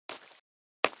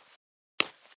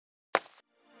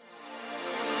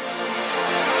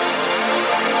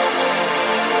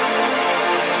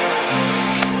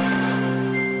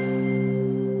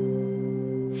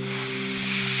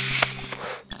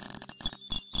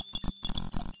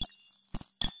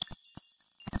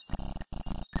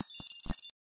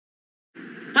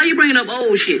you bringing up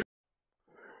old shit?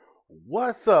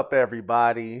 What's up,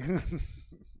 everybody?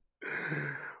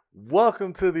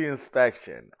 Welcome to the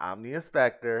inspection. I'm the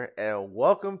inspector, and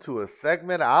welcome to a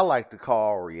segment I like to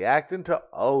call Reacting to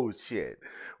Old Shit,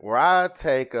 where I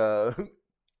take a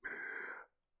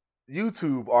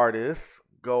YouTube artist,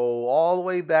 go all the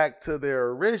way back to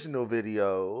their original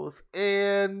videos,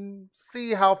 and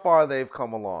see how far they've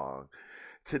come along.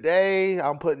 Today,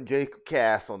 I'm putting Jacob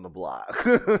Cass on the block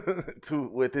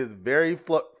with his very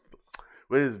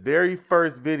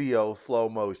first video, Slow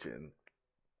Motion.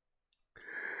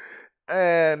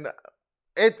 And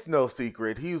it's no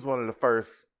secret, he was one of the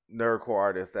first nerdcore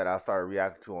artists that I started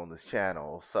reacting to on this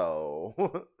channel.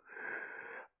 So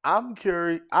I'm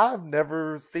curious. I've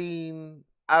never seen,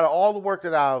 out of all the work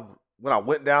that when I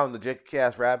went down the Jacob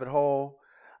Cass rabbit hole,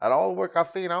 out of all the work I've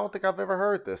seen, I don't think I've ever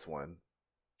heard this one.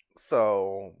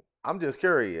 So I'm just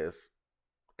curious.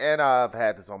 And I've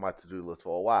had this on my to-do list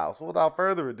for a while. So without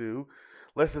further ado,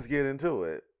 let's just get into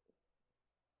it.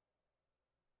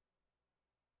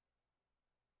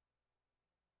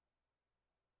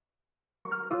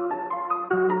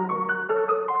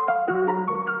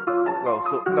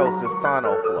 No,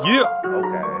 Susano'o flow. Yeah.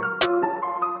 Okay.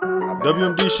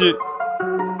 WMD shit.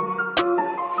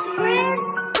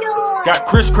 Got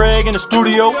Chris Craig in the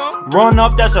studio. Run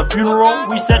up, that's a funeral.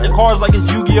 We set the cars like it's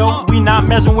Yu-Gi-Oh! We not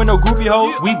messing with no groupie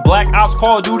hoes. We black ops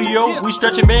Call of Duty-O. We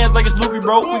stretching bands like it's Luffy,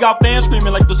 bro. We got fans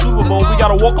screaming like the Super Bowl. We got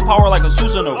a vocal power like a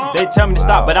Susano'o. They tell me to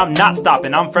stop, but I'm not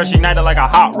stopping. I'm fresh ignited like a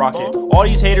hot rocket. All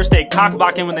these haters stay cock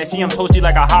blocking when they see I'm toasty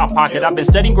like a hot pocket. I've been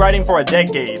steady grinding for a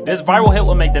decade. This viral hit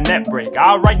will make the net break.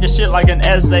 I'll write this shit like an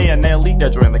essay and then leak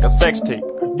that joint like a sex tape.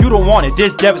 You don't want it,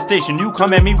 this devastation. You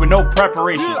come at me with no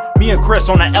preparation. Me and Chris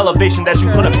on an elevation that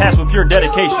you couldn't pass with pure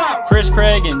dedication. Chris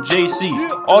Craig and JC.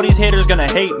 All these haters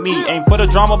gonna hate me. Ain't for the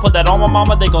drama, put that on my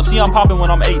mama. They gon' see I'm popping when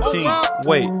I'm 18.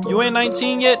 Wait, you ain't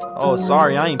 19 yet? Oh,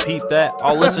 sorry, I ain't peeped that.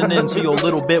 I'll listen in to you a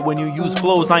little bit when you use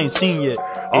flows I ain't seen yet.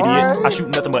 Idiot, I shoot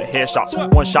nothing but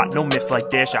headshots. One shot, no miss like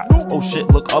dash shot. Oh shit,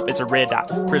 look up, it's a red dot.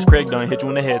 Chris Craig done hit you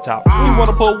in the head top. You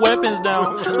wanna put weapons down?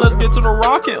 Let's get to the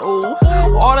rockin', ooh.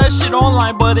 All that shit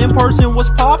online, but in person was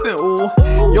poppin', ooh.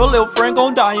 Your little friend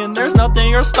gon' die and there's nothing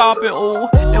you're stopping, ooh.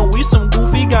 And we some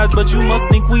goofy guys, but you must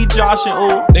think we joshin',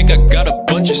 ooh. Think I got a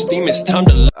bunch of steam, it's time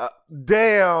to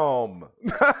Damn.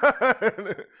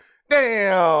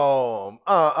 Damn.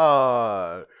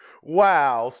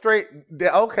 Wow. Straight.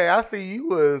 Okay, I see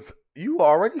you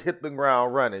already hit the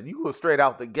ground running. You were straight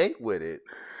out the gate with it.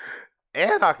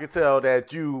 And I could tell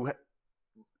that you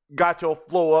got your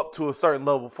flow up to a certain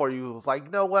level before you was like,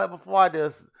 you know what, before I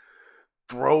just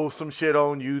throw some shit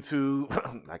on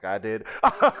YouTube like I did,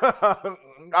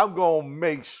 I'm gonna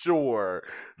make sure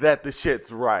that the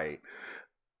shit's right.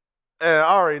 And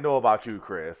I already know about you,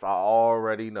 Chris. I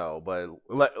already know. But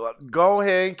go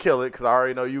ahead and kill it, because I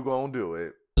already know you gonna do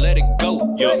it. let it go,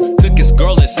 yo. Took his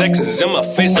girl and sexes in my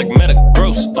face like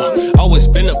metagross. Always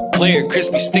been a player,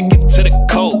 crispy sticking to the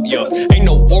code, yo. Ain't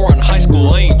no war on high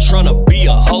school, I ain't tryna be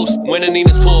a host. When the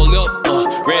Nina's pull up,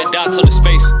 red dots on his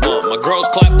face. My girls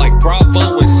clap like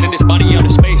Bravo and send his body out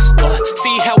of space.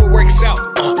 See how it works out,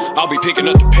 I'll be picking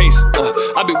up the pace.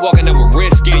 I be walking out with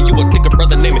red skin, you would think a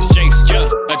brother name is Jace, yeah.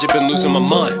 I just been losing my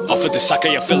mind, off of the sake,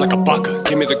 I feel like a baka.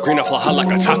 Give me the green, I fly high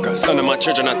like a taka. Son of my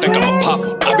children, I think I'm a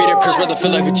papa. I be that Prince brother,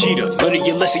 feel like Vegeta. Learning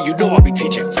your lesson, you know I'll be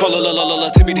teaching. Follow la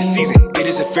to be the season. It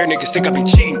isn't fair, niggas think I be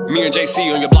cheating. Me and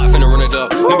JC on your block, finna run it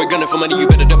up. Never gunning for money, you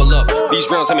better double up. These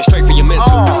rounds coming straight for your mental,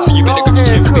 so you better grip your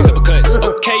chin for these uppercuts.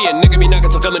 Okay, and nigga be knocking,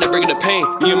 so coming and bringing the pain.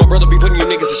 Me and my brother be putting you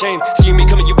niggas to shame. See me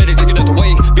coming, you better take it out the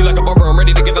way. Be like a barber, I'm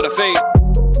ready to give it a fade.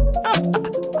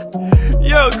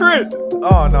 Yo, Chris.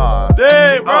 Oh, no.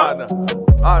 Damn, bro. Oh, no.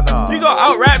 Oh, no. You gonna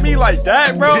out-rap me like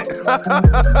that, bro?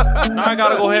 Now I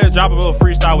gotta go ahead and drop a little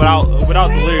freestyle without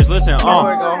the lyrics. Listen, Go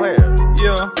ahead.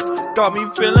 yeah. Got me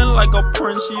feeling like a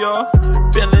prince, yeah.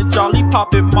 Feeling jolly,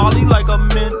 popping Molly like a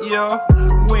mint, yeah.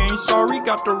 We ain't sorry,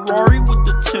 got the Rari with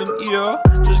the tint, yeah.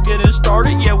 Just getting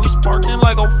started, yeah, we sparking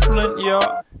like a flint,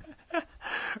 yeah.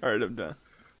 Alright, I'm done.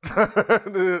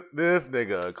 This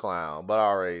nigga a clown, but I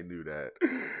already knew that.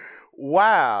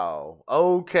 Wow.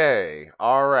 Okay.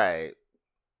 All right.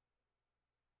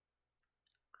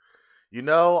 You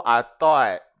know, I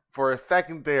thought for a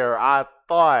second there, I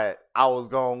thought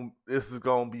this was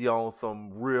gonna be on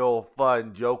some real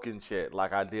fun joking shit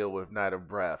like I did with Night of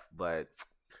Breath, but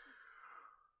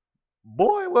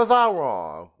boy, was I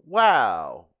wrong.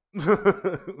 Wow.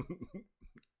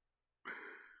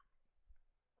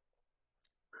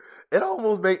 It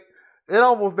almost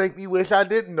make me wish I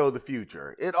didn't know the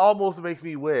future. It almost makes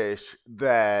me wish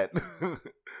that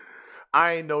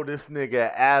I ain't know this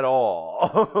nigga at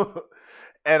all.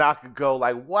 And I could go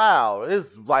like, wow,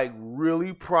 it's like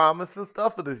really promising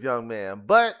stuff for this young man.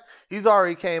 But he's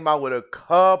already came out with a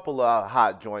couple of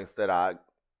hot joints that I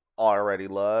already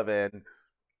love. And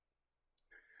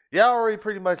yeah, I already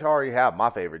pretty much already have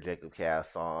my favorite Jacob Cass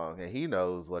song. And he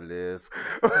knows what it is.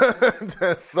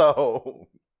 So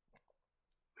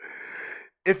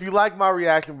if you like my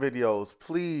reaction videos,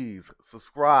 please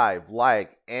subscribe,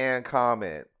 like, and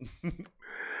comment.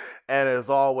 And as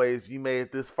always, you made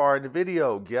it this far in the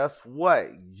video. Guess what?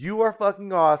 You are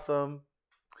fucking awesome.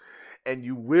 And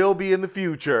you will be in the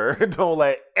future. Don't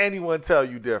let anyone tell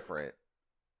you different.